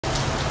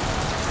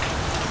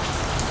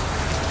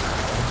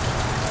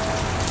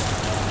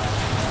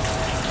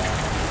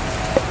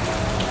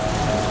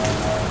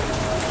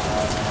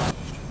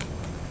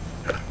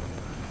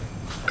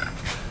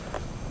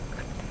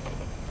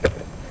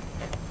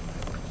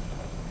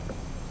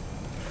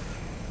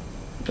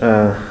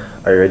Are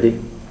you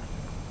ready?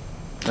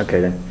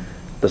 Okay then,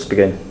 let's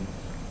begin.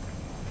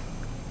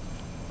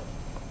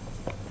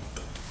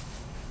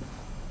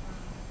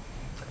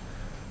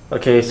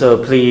 Okay,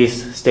 so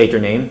please state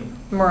your name.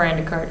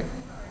 Miranda Carter.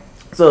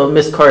 So,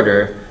 Miss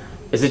Carter,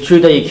 is it true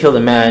that you killed a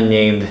man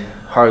named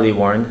Harley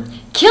Warren?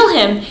 Kill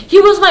him? He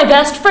was my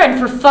best friend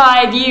for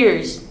 5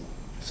 years.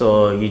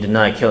 So, you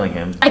deny killing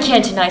him? I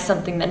can't deny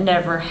something that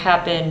never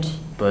happened.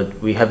 But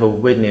we have a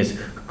witness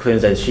who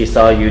claims that she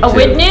saw you A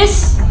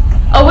witness?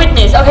 A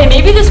witness. Okay,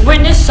 maybe this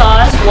witness saw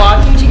us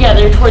walking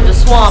together toward the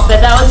swamp,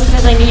 but that was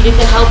because I needed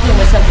to help him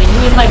with something.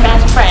 He was my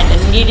best friend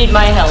and needed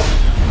my help.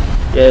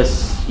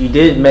 Yes, you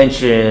did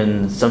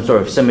mention some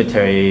sort of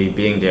cemetery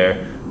being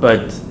there,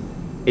 but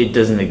it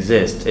doesn't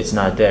exist. It's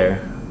not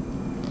there.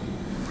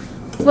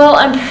 Well,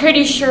 I'm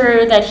pretty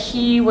sure that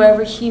he,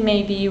 wherever he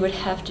may be, would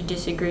have to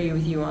disagree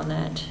with you on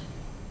that.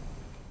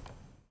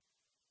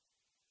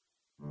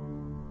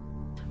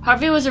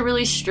 Harvey was a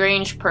really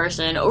strange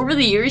person. Over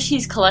the years,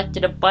 he's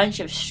collected a bunch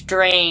of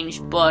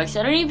strange books.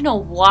 I don't even know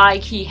why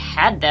he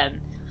had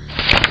them.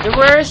 The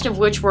worst of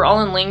which were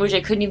all in language I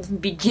couldn't even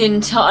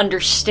begin to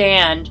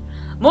understand.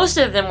 Most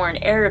of them were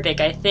in Arabic,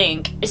 I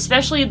think,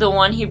 especially the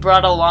one he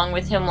brought along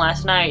with him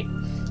last night.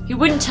 He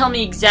wouldn't tell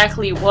me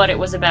exactly what it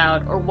was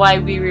about or why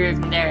we were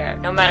even there,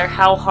 no matter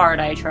how hard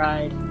I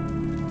tried.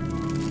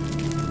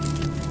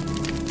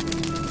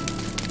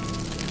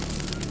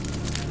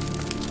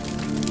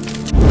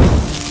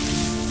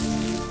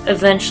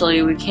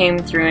 Eventually, we came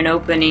through an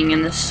opening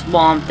in the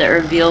swamp that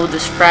revealed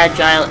this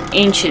fragile,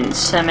 ancient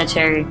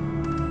cemetery.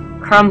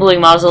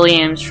 Crumbling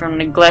mausoleums from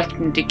neglect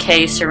and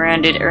decay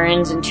surrounded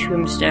urns and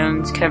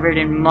tombstones covered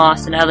in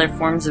moss and other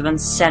forms of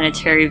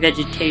unsanitary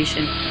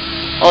vegetation.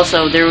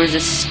 Also, there was a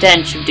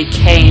stench of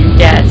decay and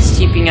death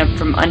seeping up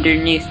from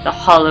underneath the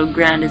hollow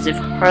ground as if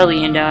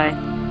Harley and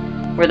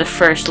I were the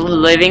first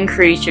living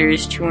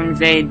creatures to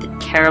invade the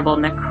terrible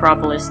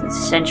necropolis in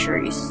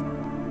centuries.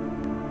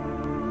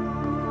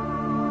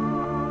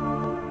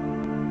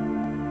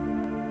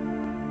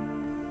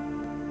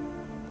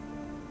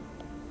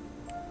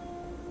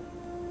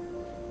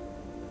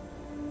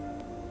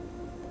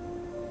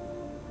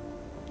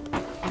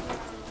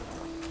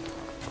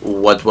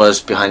 What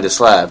was behind the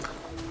slab?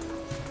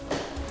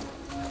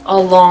 A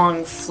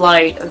long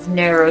flight of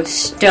narrow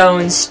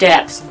stone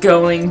steps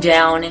going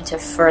down into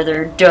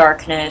further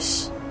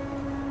darkness.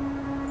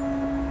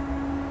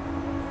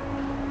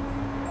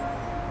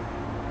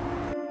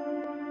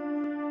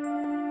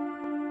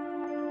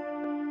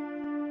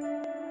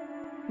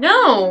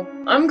 No,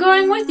 I'm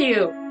going with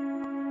you.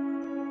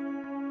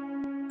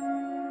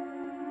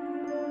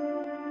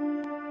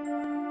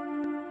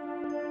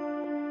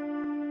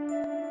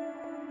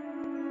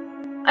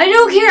 I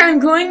don't care, I'm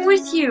going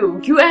with you.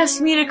 You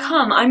asked me to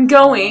come, I'm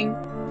going.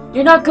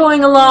 You're not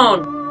going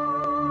alone.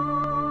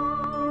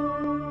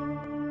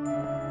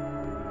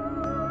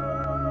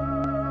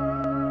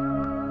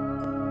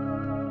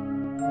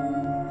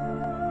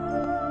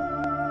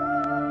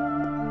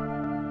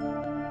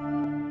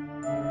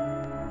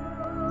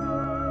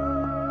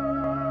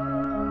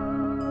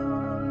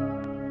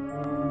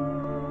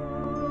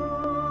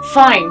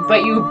 Fine,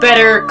 but you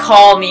better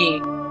call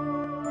me.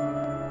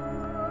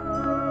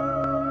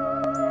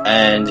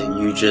 And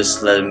you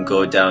just let him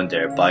go down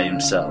there by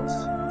himself?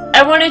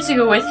 I wanted to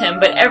go with him,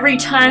 but every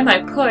time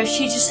I pushed,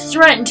 he just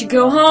threatened to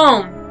go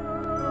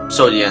home.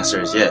 So the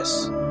answer is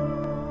yes.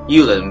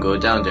 You let him go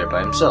down there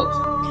by himself.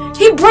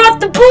 He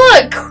brought the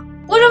book!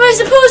 What am I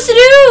supposed to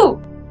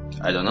do?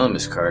 I don't know,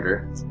 Miss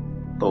Carter.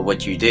 But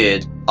what you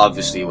did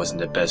obviously wasn't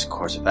the best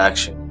course of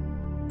action.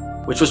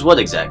 Which was what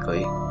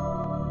exactly?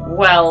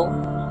 Well,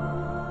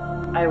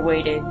 I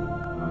waited.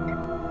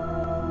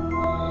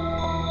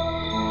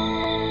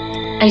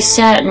 I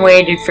sat and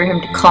waited for him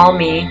to call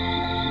me,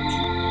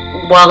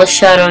 while the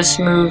shadows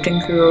moved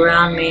and grew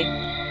around me.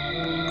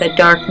 The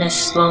darkness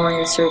slowly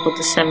encircled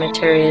the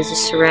cemetery as the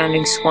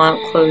surrounding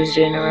swamp closed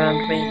in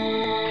around me.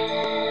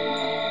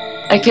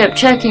 I kept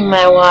checking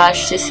my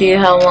watch to see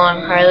how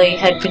long Harley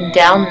had been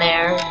down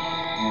there,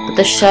 but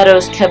the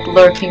shadows kept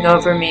lurking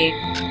over me,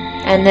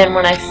 and then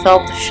when I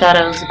felt the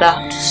shadows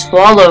about to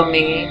swallow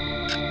me...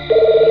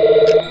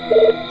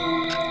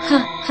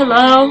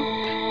 Hello?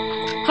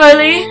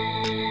 Harley?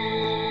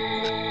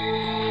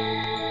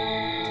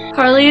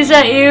 Harley, is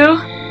that you?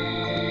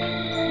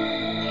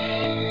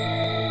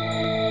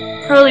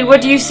 Harley,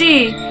 what do you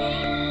see?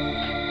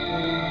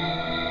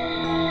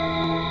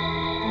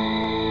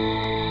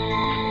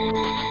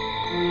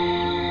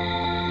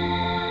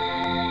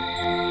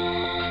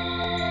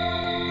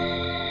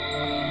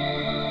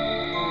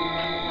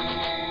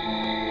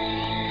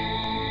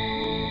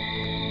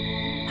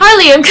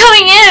 Harley, I'm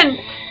coming in!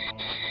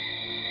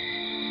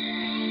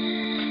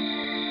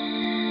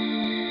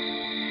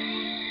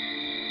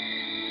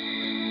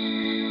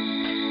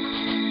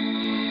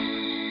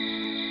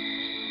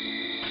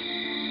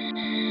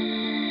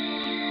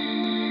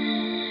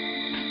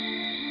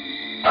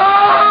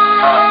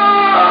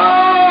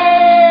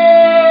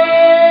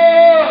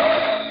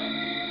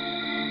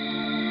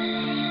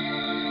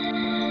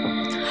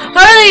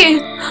 Harley!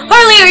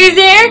 Harley, are you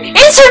there?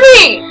 Answer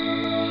me!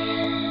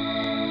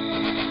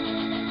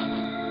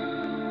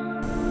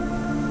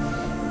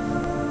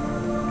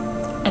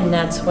 And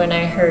that's when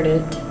I heard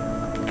it.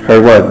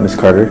 Heard what, Miss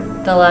Carter?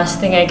 The last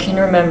thing I can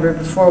remember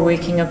before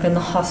waking up in the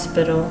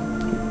hospital.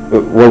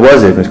 What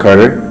was it, Miss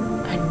Carter?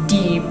 A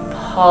deep,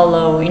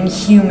 hollow,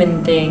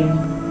 inhuman thing.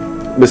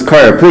 Miss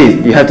Carter,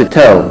 please, you have to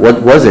tell.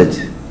 What was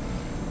it?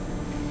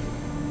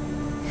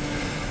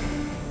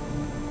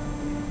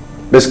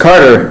 Miss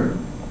Carter!